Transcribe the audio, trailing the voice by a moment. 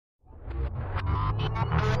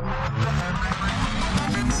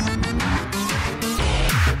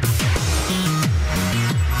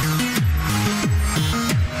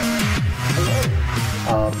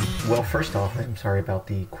First off, I'm sorry about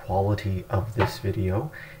the quality of this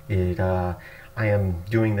video. I am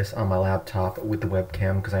doing this on my laptop with the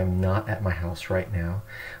webcam because I'm not at my house right now.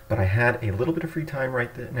 But I had a little bit of free time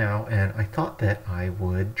right now, and I thought that I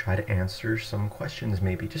would try to answer some questions,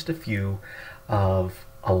 maybe just a few of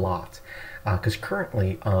a lot. Because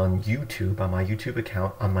currently on YouTube, on my YouTube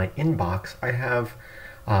account, on my inbox, I have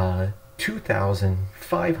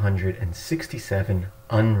 2,567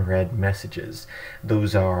 unread messages.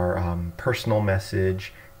 Those are personal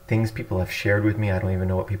message, things people have shared with me. I don't even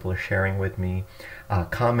know what people are sharing with me.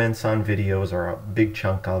 Comments on videos are a big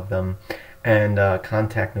chunk of them. And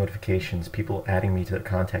contact notifications, people adding me to their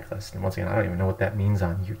contact list. And once again, I don't even know what that means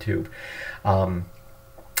on YouTube. I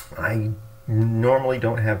normally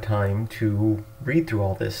don't have time to read through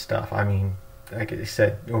all this stuff. I mean, like I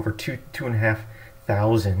said, over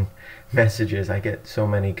 2,500 messages. I get so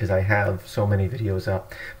many because I have so many videos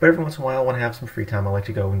up. But every once in a while, when I have some free time, I like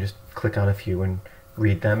to go and just click on a few and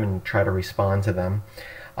read them and try to respond to them.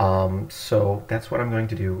 So that's what I'm going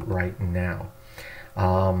to do right now.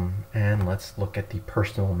 And let's look at the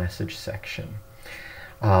personal message section.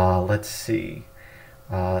 Let's see.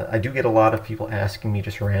 I do get a lot of people asking me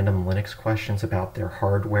just random Linux questions about their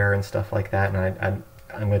hardware and stuff like that, and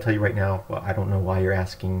I'm going to tell you right now, well, I don't know why you're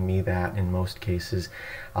asking me that in most cases.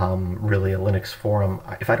 Really, a Linux forum,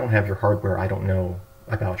 if I don't have your hardware, I don't know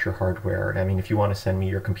about your hardware. I mean, if you want to send me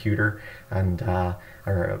your computer and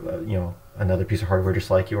you know, another piece of hardware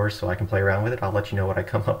just like yours so I can play around with it, I'll let you know what I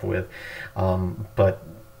come up with. But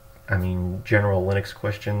I mean, general Linux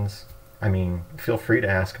questions, I mean, feel free to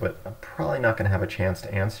ask, but I'm probably not going to have a chance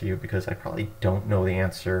to answer you because I probably don't know the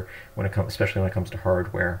answer when it comes, especially when it comes to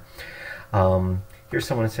hardware. Here's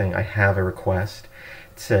someone saying, I have a request.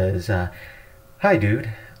 It says, hi dude,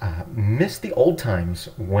 missed the old times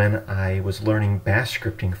when I was learning bash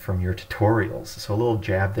scripting from your tutorials. So a little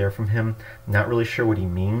jab there from him. Not really sure what he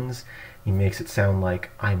means. He makes it sound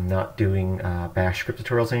like I'm not doing bash script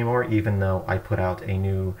tutorials anymore, even though I put out a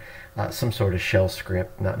new, some sort of shell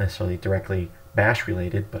script, not necessarily directly bash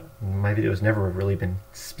related, but my videos never have really been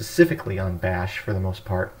specifically on bash for the most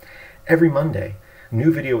part. Every Monday. New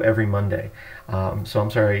video every Monday. So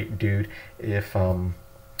I'm sorry, dude, if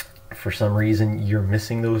for some reason you're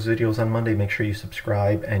missing those videos on Monday, make sure you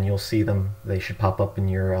subscribe and you'll see them. They should pop up in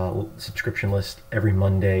your subscription list every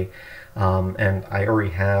Monday. And I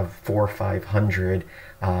already have 400 or 500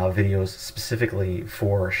 videos specifically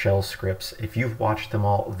for shell scripts. If you've watched them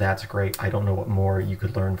all, that's great. I don't know what more you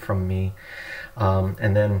could learn from me.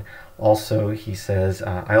 And then also he says,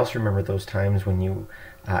 I also remember those times when you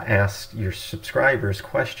asked your subscribers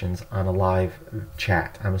questions on a live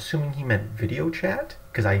chat. I'm assuming he meant video chat,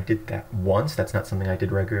 because I did that once. That's not something I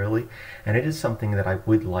did regularly, and it is something that I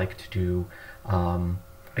would like to do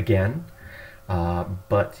again.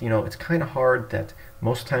 But you know, it's kind of hard that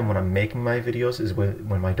most of the time when I'm making my videos is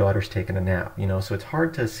when my daughter's taking a nap, you know, so it's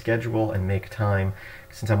hard to schedule and make time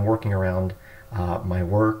since I'm working around my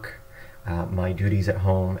work, my duties at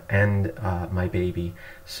home, and my baby.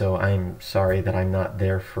 So I'm sorry that I'm not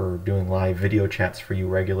there for doing live video chats for you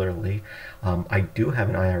regularly. I do have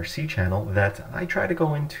an IRC channel that I try to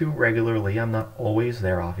go into regularly. I'm not always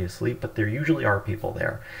there, obviously, but there usually are people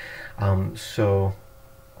there.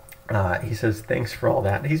 He says, thanks for all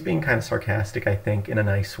that. He's being kind of sarcastic, I think, in a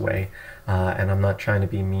nice way, and I'm not trying to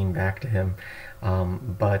be mean back to him.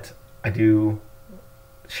 But I do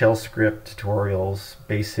shell script tutorials,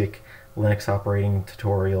 basic Linux operating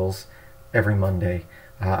tutorials every Monday.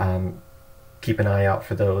 Keep an eye out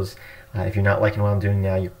for those. If you're not liking what I'm doing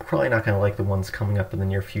now, you're probably not going to like the ones coming up in the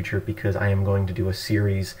near future, because I am going to do a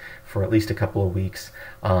series for at least a couple of weeks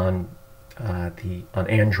on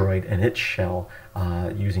Android and its shell,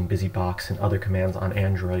 using BusyBox and other commands on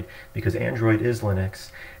Android, because Android is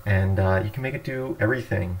Linux, and you can make it do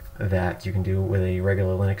everything that you can do with a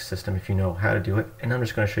regular Linux system if you know how to do it. And I'm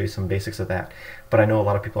just going to show you some basics of that. But I know a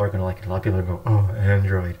lot of people are going to like it. A lot of people are going to go, oh,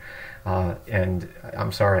 Android. And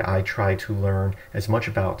I'm sorry, I try to learn as much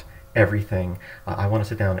about everything. I want to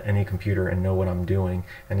sit down at any computer and know what I'm doing,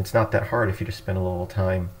 and it's not that hard if you just spend a little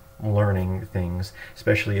time learning things,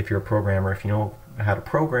 especially if you're a programmer. If you know how to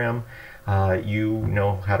program, you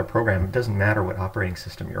know how to program. It doesn't matter what operating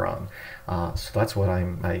system you're on. So that's what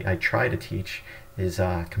I try to teach, is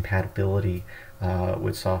compatibility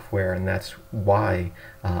with software, and that's why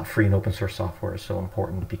free and open source software is so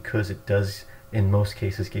important, because it does in most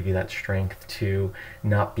cases give you that strength to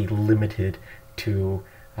not be limited to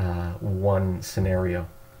one scenario.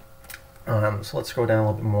 So let's scroll down a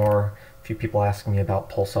little bit more. A few people asking me about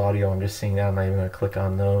Pulse Audio. I'm just seeing that. I'm not even going to click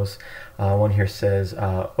on those. One here says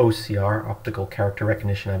OCR, optical character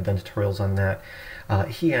recognition. I've done tutorials on that.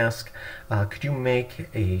 He asked, could you make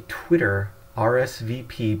a Twitter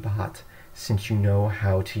RSVP bot since you know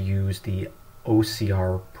how to use the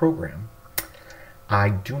OCR program? I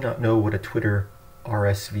do not know what a Twitter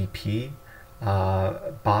RSVP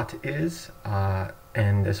bot is,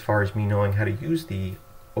 and as far as me knowing how to use the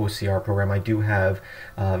OCR program, I do have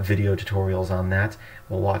video tutorials on that.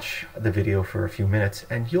 We'll watch the video for a few minutes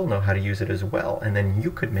and you'll know how to use it as well, and then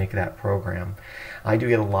you could make that program. I do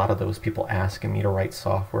get a lot of those people asking me to write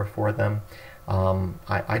software for them.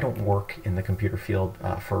 I don't work in the computer field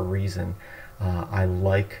for a reason. I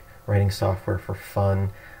like writing software for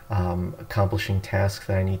fun, accomplishing tasks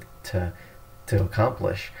that I need to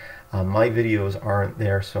accomplish. My videos aren't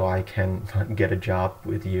there so I can get a job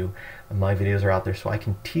with you. My videos are out there so I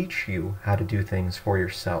can teach you how to do things for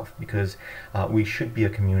yourself, because we should be a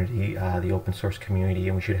community, the open source community,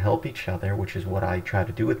 and we should help each other, which is what I try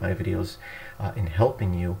to do with my videos in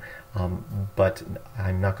helping you. But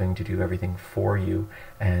I'm not going to do everything for you,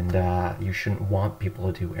 and you shouldn't want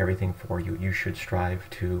people to do everything for you. You should strive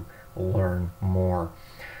to learn more.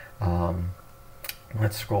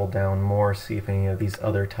 Let's scroll down more, see if any of these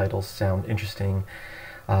other titles sound interesting.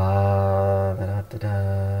 Someone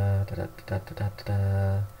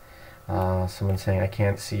saying, I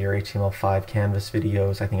can't see your HTML5 Canvas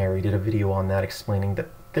videos. I think I already did a video on that explaining that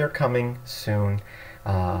they're coming soon.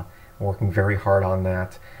 Working very hard on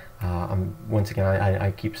that. Once again,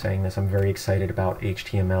 I keep saying this, I'm very excited about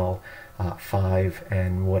HTML5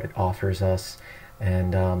 and what it offers us.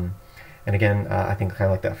 And again, I think kind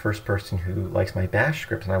of like that first person who likes my bash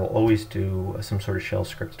script, and I will always do some sort of shell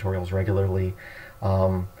script tutorials regularly.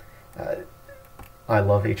 I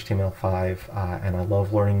love HTML5 and I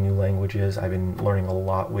love learning new languages. I've been learning a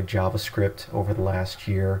lot with JavaScript over the last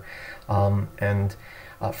year.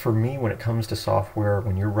 For me, when it comes to software,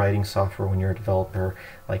 when you're writing software, when you're a developer,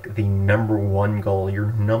 like the number one goal,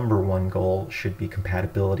 your number one goal should be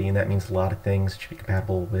compatibility, and that means a lot of things. It should be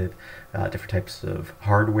compatible with different types of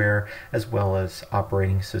hardware as well as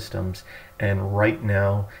operating systems. And right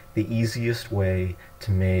now, the easiest way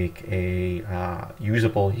to make a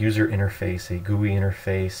usable user interface, a GUI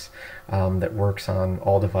interface that works on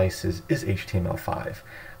all devices is HTML5.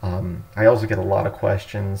 I also get a lot of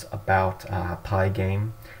questions about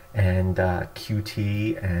Pygame and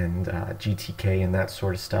Qt and GTK and that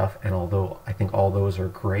sort of stuff, and although I think all those are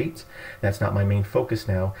great, that's not my main focus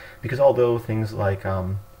now, because although things like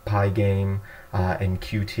Pygame and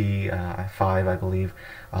Qt 5, I believe,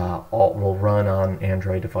 all will run on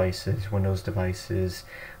Android devices, Windows devices,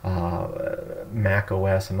 Mac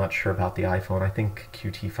OS. I'm not sure about the iPhone. I think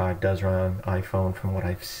Qt 5 does run on iPhone from what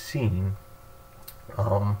I've seen.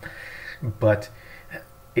 But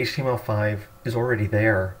HTML5 is already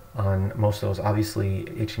there on most of those. Obviously,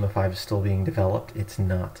 HTML5 is still being developed. It's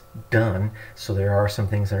not done, so there are some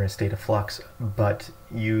things that are in a state of flux, but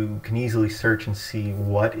you can easily search and see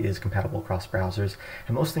what is compatible across browsers.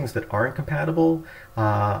 And most things that aren't compatible,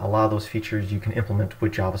 a lot of those features you can implement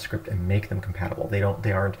with JavaScript and make them compatible. They're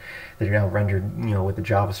now rendered, with the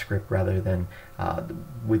JavaScript rather than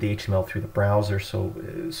with the HTML through the browser, so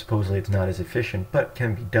supposedly it's not as efficient, but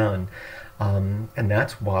can be done. And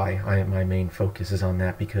that's why my main focus is on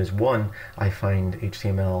that, because one, I find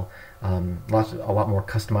HTML a lot more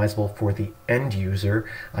customizable for the end user.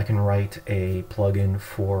 I can write a plugin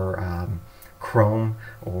for Chrome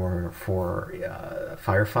or for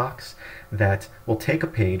Firefox that will take a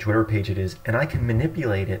page, whatever page it is, and I can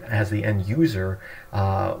manipulate it as the end user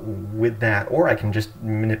with that, or I can just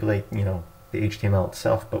manipulate the HTML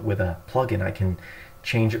itself, but with a plugin I can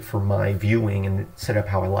change it for my viewing and set up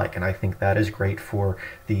how I like, and I think that is great for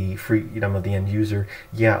the freedom of the end user.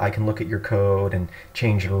 Yeah, I can look at your code and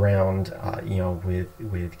change it around, with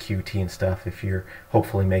Qt and stuff. If you're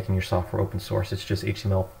hopefully making your software open source, it's just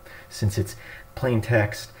HTML since it's plain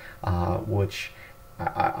text, which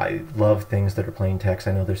I love things that are plain text.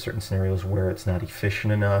 I know there's certain scenarios where it's not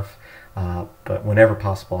efficient enough, but whenever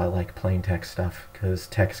possible I like plain text stuff, because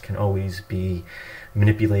text can always be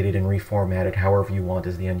manipulated and reformatted however you want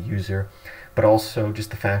as the end user. But also just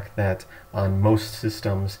the fact that on most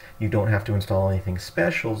systems you don't have to install anything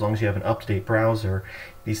special as long as you have an up-to-date browser.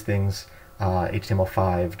 These things,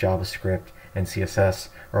 HTML5, JavaScript, and CSS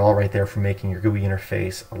are all right there for making your GUI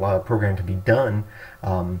interface. A lot of programming can be done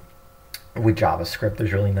with JavaScript.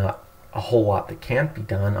 There's really not a whole lot that can't be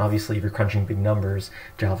done. Obviously, if you're crunching big numbers,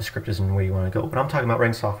 JavaScript isn't where you want to go. But I'm talking about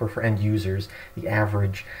writing software for end users, the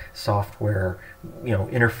average software,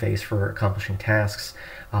 interface for accomplishing tasks.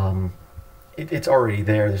 It's already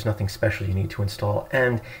there. There's nothing special you need to install.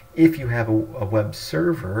 And if you have a web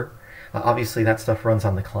server, obviously that stuff runs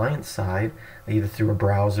on the client side, either through a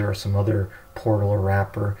browser or some other portal or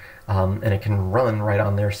wrapper, and it can run right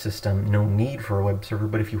on their system. No need for a web server,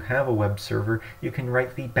 but if you have a web server, you can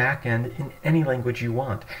write the backend in any language you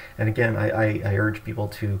want. And again, I urge people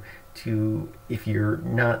to if you're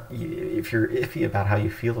iffy about how you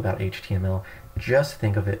feel about HTML, just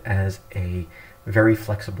think of it as a very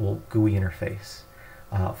flexible GUI interface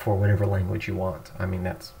for whatever language you want. I mean,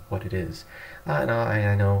 that's what it is. And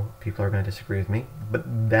I know people are going to disagree with me, but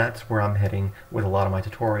that's where I'm heading with a lot of my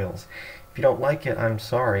tutorials. If you don't like it, I'm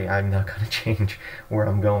sorry. I'm not going to change where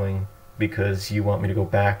I'm going because you want me to go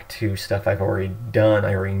back to stuff I've already done.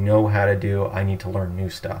 I already know how to do. I need to learn new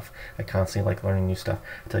stuff. I constantly like learning new stuff.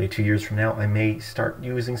 I tell you, 2 years from now, I may start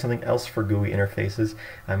using something else for GUI interfaces.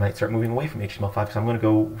 I might start moving away from HTML5 because I'm going to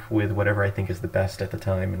go with whatever I think is the best at the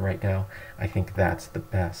time. And right now, I think that's the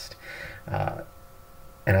best.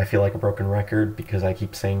 And I feel like a broken record because I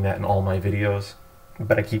keep saying that in all my videos,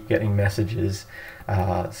 but I keep getting messages,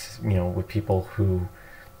 with people who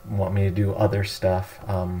want me to do other stuff,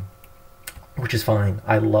 which is fine.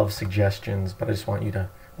 I love suggestions, but I just want you to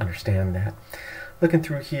understand that. Looking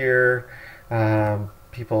through here,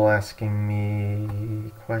 people asking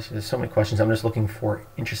me questions. There's so many questions. I'm just looking for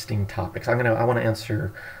interesting topics. I want to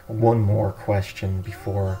answer one more question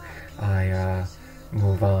before I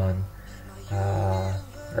move on.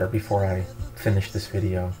 Or before I finish this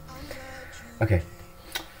video. Okay.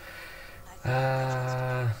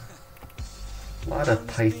 A lot of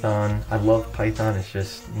Python. I love Python. It's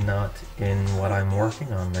just not in what I'm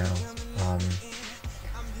working on now.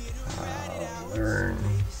 Learn.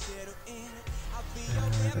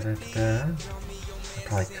 I'll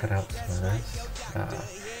probably cut out some of this.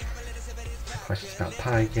 Questions about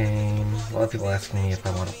Pygame. A lot of people asking me if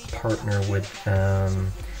I want to partner with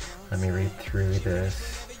them. Let me read through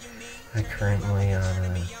this. I'm currently on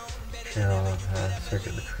a trail of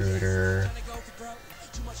Circuit Recruiter.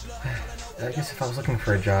 I guess if I was looking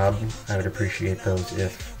for a job, I would appreciate those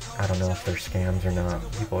if, I don't know if they're scams or not.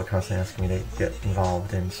 People are constantly asking me to get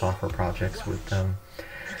involved in software projects with them.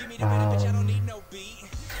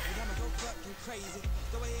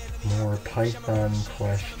 More Python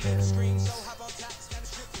questions.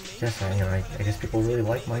 Yes, I guess people really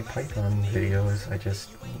like my Python videos. I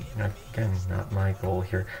just, again, not my goal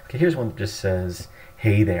here. Okay, here's one that just says,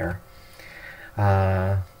 "Hey there.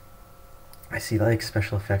 I see you like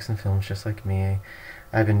special effects in films just like me.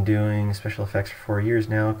 I've been doing special effects for 4 years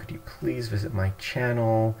now. Could you please visit my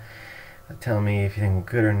channel? Tell me if you think I'm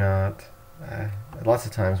good or not." Lots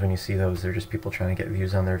of times when you see those, they're just people trying to get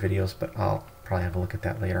views on their videos, but I'll probably have a look at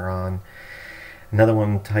that later on. Another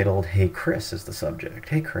one titled, "Hey Chris" is the subject.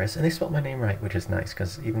 Hey Chris, and they spelled my name right, which is nice,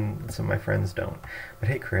 because even some of my friends don't. But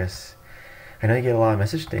hey Chris, I know you get a lot of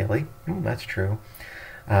messages daily. That's true.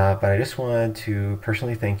 But I just wanted to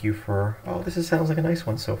personally thank you for, this sounds like a nice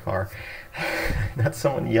one so far. Not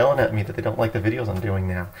someone yelling at me that they don't like the videos I'm doing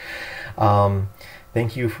now.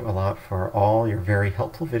 Thank you a lot for all your very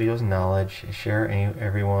helpful videos and knowledge. Share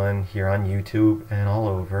everyone here on YouTube and all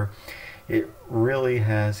over. It really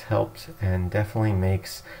has helped and definitely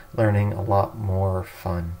makes learning a lot more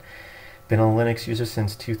fun. Been a Linux user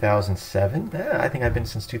since 2007. I think I've been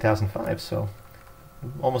since 2005, so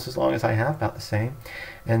almost as long as I have, about the same.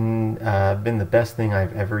 And been the best thing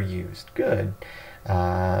I've ever used. Good.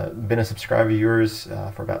 Been a subscriber of yours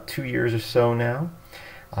for about 2 years or so now.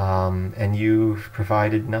 And you've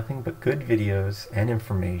provided nothing but good videos and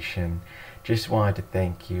information. Just wanted to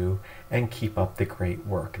thank you and keep up the great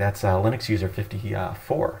work. That's Linux user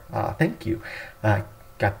 54. Thank you.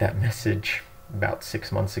 Got that message about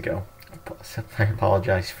 6 months ago. I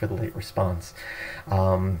apologize for the late response.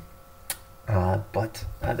 But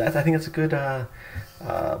I think that's a good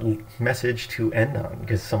message to end on,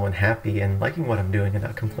 because someone happy and liking what I'm doing and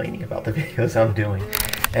not complaining about the videos I'm doing.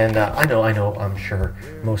 And I'm sure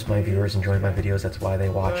most of my viewers enjoy my videos. That's why they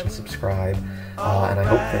watch and subscribe. And I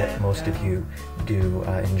hope that most of you do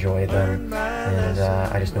enjoy them. And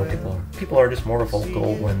I just know people are just more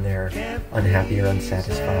vocal when they're unhappy or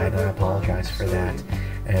unsatisfied, and I apologize for that.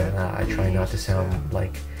 And I try not to sound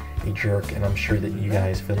like a jerk, and I'm sure that you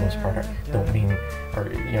guys, for the most part, don't mean, or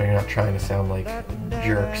you're not trying to sound like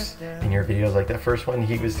jerks in your videos. Like that first one,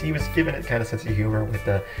 he was giving it kind of sense of humor with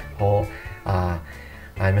the whole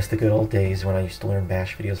I miss the good old days when I used to learn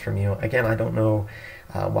bash videos from you. Again, I don't know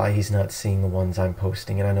why he's not seeing the ones I'm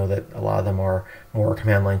posting, and I know that a lot of them are more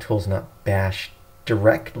command line tools, not bash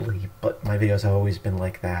directly, but my videos have always been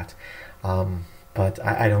like that. But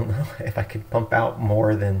I don't know if I could pump out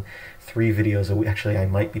more than 3 videos a week. Actually, I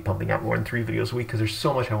might be pumping out more than 3 videos a week, because there's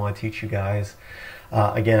so much I want to teach you guys.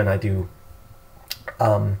 Again, I do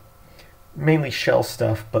mainly shell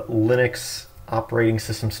stuff, but Linux operating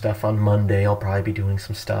system stuff on Monday. I'll probably be doing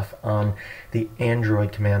some stuff on the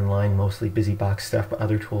Android command line, mostly BusyBox stuff, but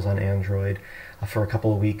other tools on Android for a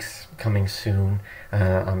couple of weeks coming soon.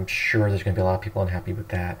 I'm sure there's going to be a lot of people unhappy with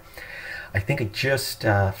that. I think I just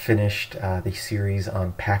finished the series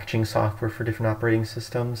on packaging software for different operating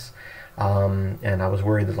systems. And I was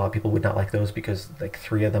worried that a lot of people would not like those because like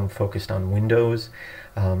 3 of them focused on Windows.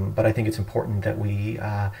 But I think it's important that we,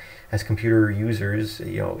 as computer users,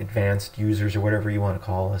 advanced users or whatever you want to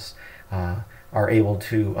call us, are able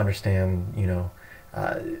to understand,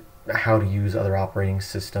 how to use other operating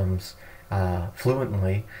systems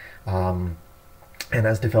fluently. And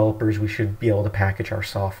as developers, we should be able to package our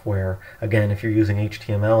software. Again, if you're using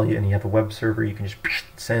HTML and you have a web server, you can just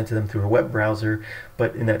send it to them through a web browser.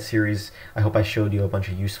 But in that series, I hope I showed you a bunch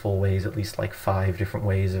of useful ways, at least like 5 different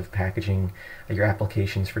ways of packaging your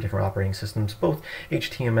applications for different operating systems, both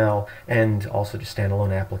HTML and also just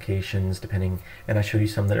standalone applications, depending. And I showed you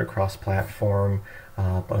some that are cross-platform,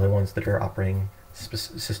 other ones that are operating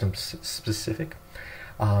system specific.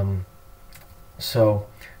 So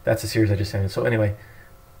that's the series I just ended. So anyway,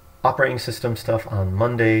 operating system stuff on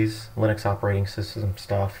Mondays, Linux operating system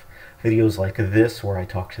stuff, videos like this where I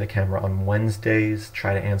talk to the camera on Wednesdays,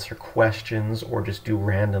 try to answer questions or just do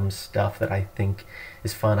random stuff that I think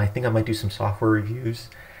is fun. I think I might do some software reviews,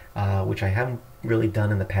 which I haven't really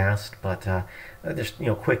done in the past, but just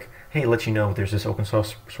quick, hey, let you know there's this open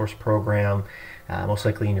source program, most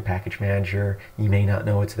likely in your package manager. You may not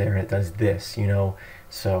know it's there and it does this,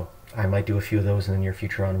 so I might do a few of those in the near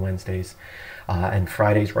future on Wednesdays. And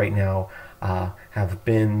Fridays right now have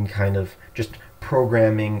been kind of just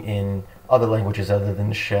programming in other languages other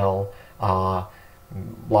than Shell.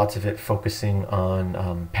 Lots of it focusing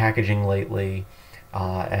on packaging lately,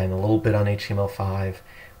 and a little bit on HTML5.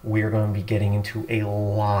 We are going to be getting into a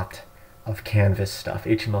lot of Canvas stuff,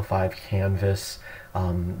 HTML5 Canvas,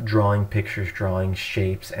 drawing pictures, drawing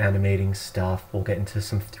shapes, animating stuff. We'll get into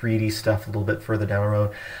some 3D stuff a little bit further down the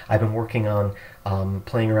road. I've been working on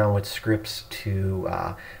playing around with scripts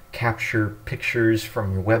to capture pictures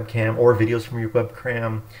from your webcam or videos from your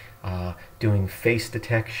webcam, doing face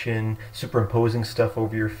detection, superimposing stuff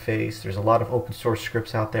over your face. There's a lot of open source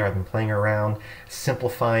scripts out there. I've been playing around,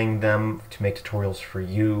 simplifying them to make tutorials for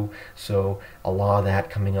you. So a lot of that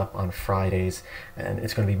coming up on Fridays, and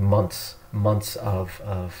it's going to be months of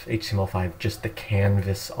HTML5, just the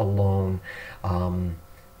canvas alone, and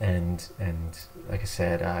like I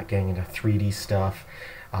said, getting into 3D stuff.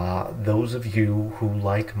 Those of you who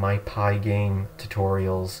like my Pygame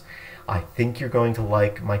tutorials, I think you're going to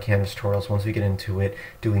like my Canvas tutorials once we get into it,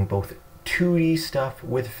 doing both 2D stuff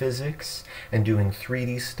with physics and doing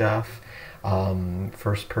 3D stuff,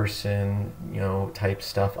 first person, type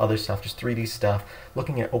stuff, other stuff, just 3D stuff,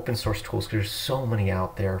 looking at open source tools, because there's so many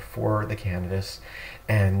out there for the Canvas.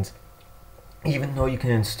 And even though you can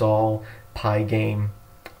install Pygame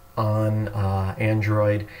on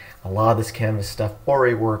Android, a lot of this Canvas stuff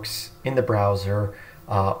already works in the browser,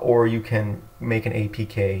 or you can make an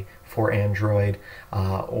APK for Android,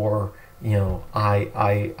 or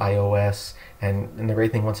iOS. And the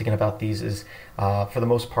great thing once again about these is, for the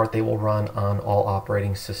most part, they will run on all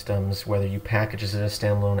operating systems, whether you package it as a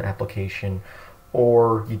standalone application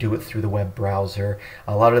or you do it through the web browser.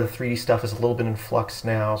 A lot of the 3D stuff is a little bit in flux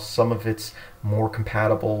now. Some of it's more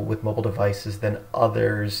compatible with mobile devices than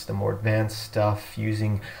others. The more advanced stuff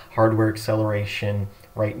using hardware acceleration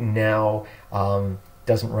right now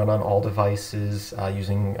doesn't run on all devices.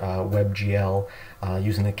 Using WebGL,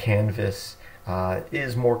 using the Canvas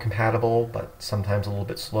is more compatible, but sometimes a little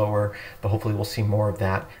bit slower. But hopefully we'll see more of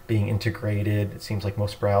that being integrated. It seems like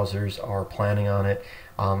most browsers are planning on it.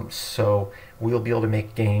 So we'll be able to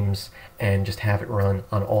make games and just have it run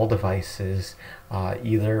on all devices,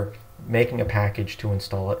 either making a package to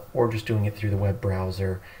install it or just doing it through the web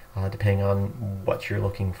browser, depending on what you're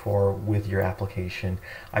looking for with your application.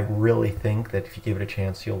 I really think that if you give it a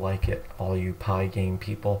chance, you'll like it, all you Pygame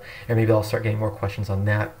people. And maybe I'll start getting more questions on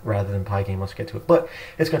that rather than Pygame once we get to it. But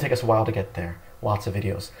it's going to take us a while to get there. Lots of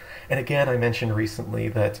videos. And again, I mentioned recently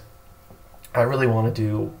that I really want to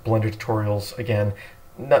do Blender tutorials again,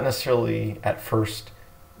 not necessarily at first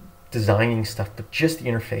designing stuff, but just the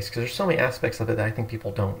interface, because there's so many aspects of it that I think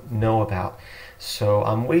people don't know about. So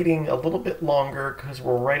I'm waiting a little bit longer because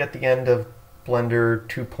we're right at the end of Blender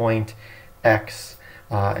 2.x,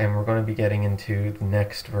 and we're going to be getting into the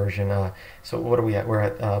next version. So what are we at? We're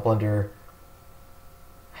at Blender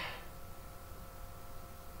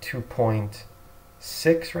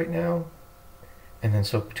 2.6 right now. And then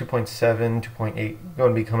so 2.7, 2.8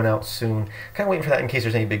 going to be coming out soon. Kind of waiting for that in case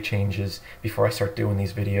there's any big changes before I start doing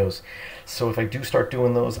these videos. So if I do start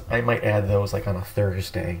doing those, I might add those like on a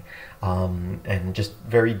Thursday. And just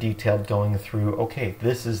very detailed going through, okay,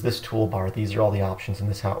 this is this toolbar, these are all the options and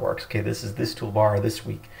this is how it works. Okay, this is this toolbar this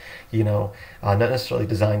week. You know, not necessarily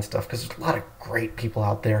design stuff, because there's a lot of great people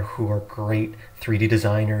out there who are great 3D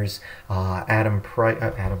designers. Andrew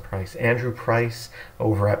Price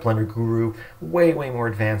over at Blender Guru, way more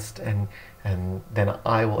advanced and than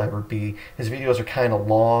I will ever be. His videos are kind of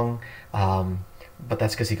long, but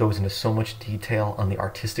that's because he goes into so much detail on the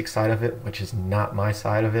artistic side of it, which is not my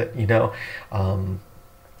side of it, you know.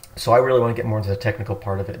 So I really want to get more into the technical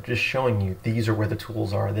part of it, just showing you these are where the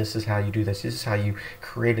tools are, this is how you do this is how you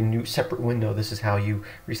create a new separate window, this is how you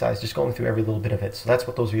resize, just going through every little bit of it. So that's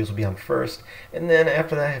what those videos will be on first, and then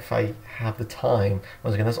after that, if I have the time,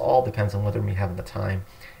 once again, this all depends on whether me having the time,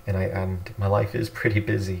 and my life is pretty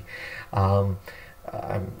busy,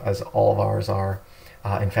 as all of ours are.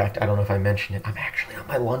 In fact, I don't know if I mentioned it, I'm actually on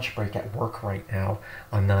my lunch break at work right now.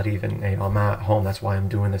 I'm not even, you know, I'm at home. That's why I'm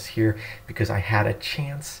doing this here, because I had a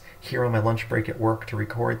chance here on my lunch break at work to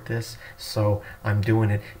record this. So I'm doing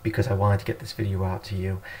it because I wanted to get this video out to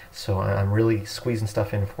you. So I'm really squeezing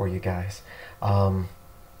stuff in for you guys.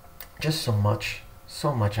 Just so much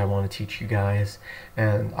I want to teach you guys,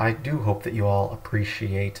 and I do hope that you all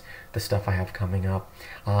appreciate the stuff I have coming up.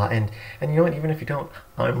 And you know what, even if you don't,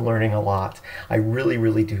 I'm learning a lot. I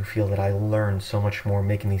really do feel that I learn so much more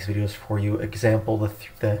making these videos for you. Example,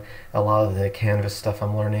 a lot of the canvas stuff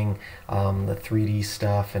I'm learning, the 3D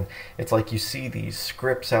stuff, and it's like you see these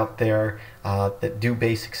scripts out there that do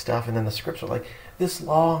basic stuff, and then the scripts are like this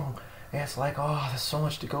long. And it's like, oh, there's so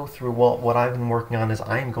much to go through. Well, what I've been working on is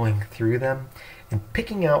I'm going through them and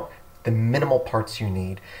picking out the minimal parts you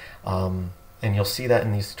need. And you'll see that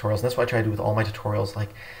in these tutorials. And that's what I try to do with all my tutorials.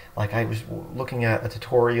 Like I was looking at a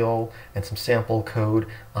tutorial and some sample code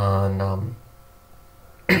on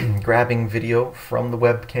grabbing video from the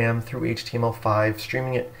webcam through HTML5,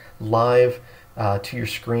 streaming it live to your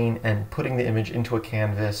screen, and putting the image into a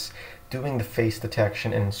canvas, doing the face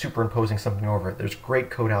detection and superimposing something over it. There's great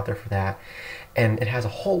code out there for that, and it has a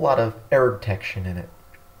whole lot of error detection in it,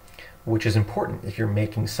 which is important if you're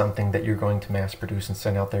making something that you're going to mass produce and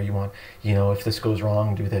send out there. You want, you know, if this goes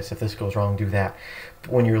wrong, do this, if this goes wrong, do that.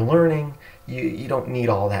 But when you're learning, you don't need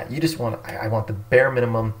all that. You just want, I want the bare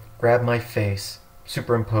minimum, grab my face,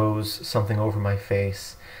 superimpose something over my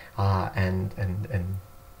face, and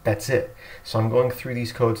that's it. So I'm going through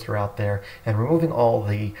these codes throughout there and removing all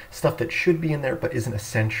the stuff that should be in there but isn't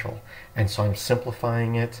essential. And so I'm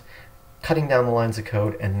simplifying it, cutting down the lines of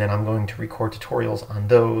code, and then I'm going to record tutorials on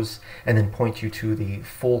those and then point you to the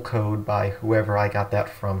full code by whoever I got that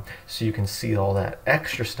from, so you can see all that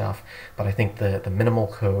extra stuff. But I think the minimal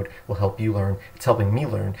code will help you learn. It's helping me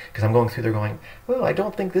learn, because I'm going through there going, well, I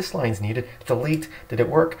don't think this line's needed. Delete. Did it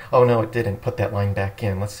work? Oh no, it didn't. Put that line back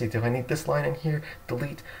in. Let's see, do I need this line in here?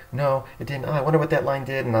 Delete. No, it didn't. Oh, I wonder what that line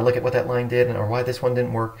did, and I look at what that line did, or why this one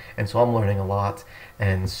didn't work. And so I'm learning a lot,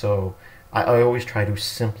 and so I always try to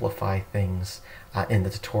simplify things in the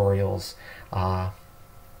tutorials.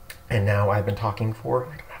 And now I've been talking for,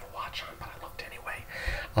 I don't have a watch on, but I looked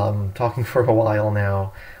anyway. Talking for a while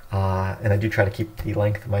now, and I do try to keep the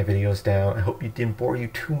length of my videos down. I hope it didn't bore you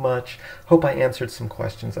too much. Hope I answered some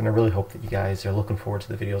questions, and I really hope that you guys are looking forward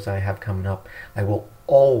to the videos I have coming up. I will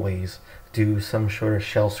always do some sort of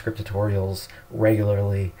shell script tutorials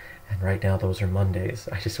regularly, and right now those are Mondays.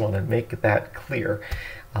 I just want to make that clear.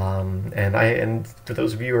 And for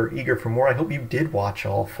those of you who are eager for more, I hope you did watch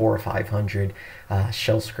all 400 or 500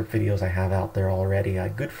 shell script videos I have out there already.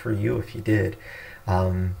 Good for you if you did.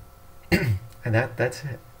 And that's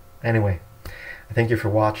it. Anyway, I thank you for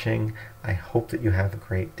watching. I hope that you have a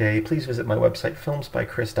great day. Please visit my website,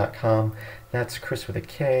 filmsbykris.com. That's Chris with a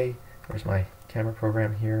K. Where's my camera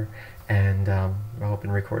program here? And I've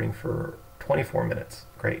been recording for 24 minutes.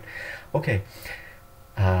 Great. Okay.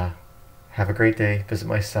 Have a great day. Visit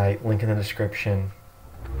my site. Link in the description.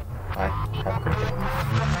 Bye. Have a great day.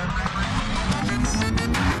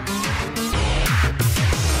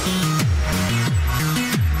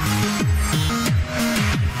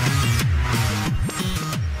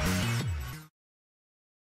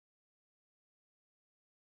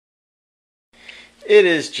 It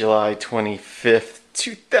is July 25th,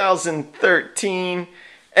 2013.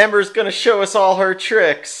 Ember's gonna show us all her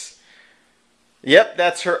tricks. Yep,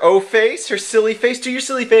 that's her O face, her silly face. Do your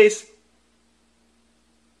silly face.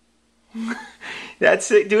 That's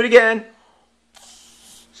it. Do it again.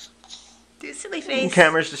 Do silly face.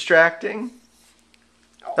 Camera's distracting.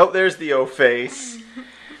 Oh, there's the O face.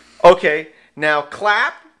 Okay, Now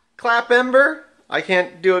clap. Clap, Ember. I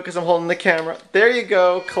can't do it because I'm holding the camera. There you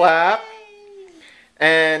go. Clap.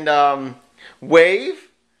 And wave.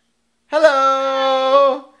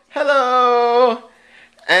 Hello. Hello.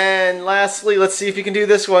 And lastly, let's see if you can do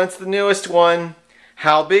this one. It's the newest one.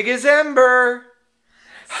 How big is Ember?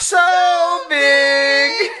 So big.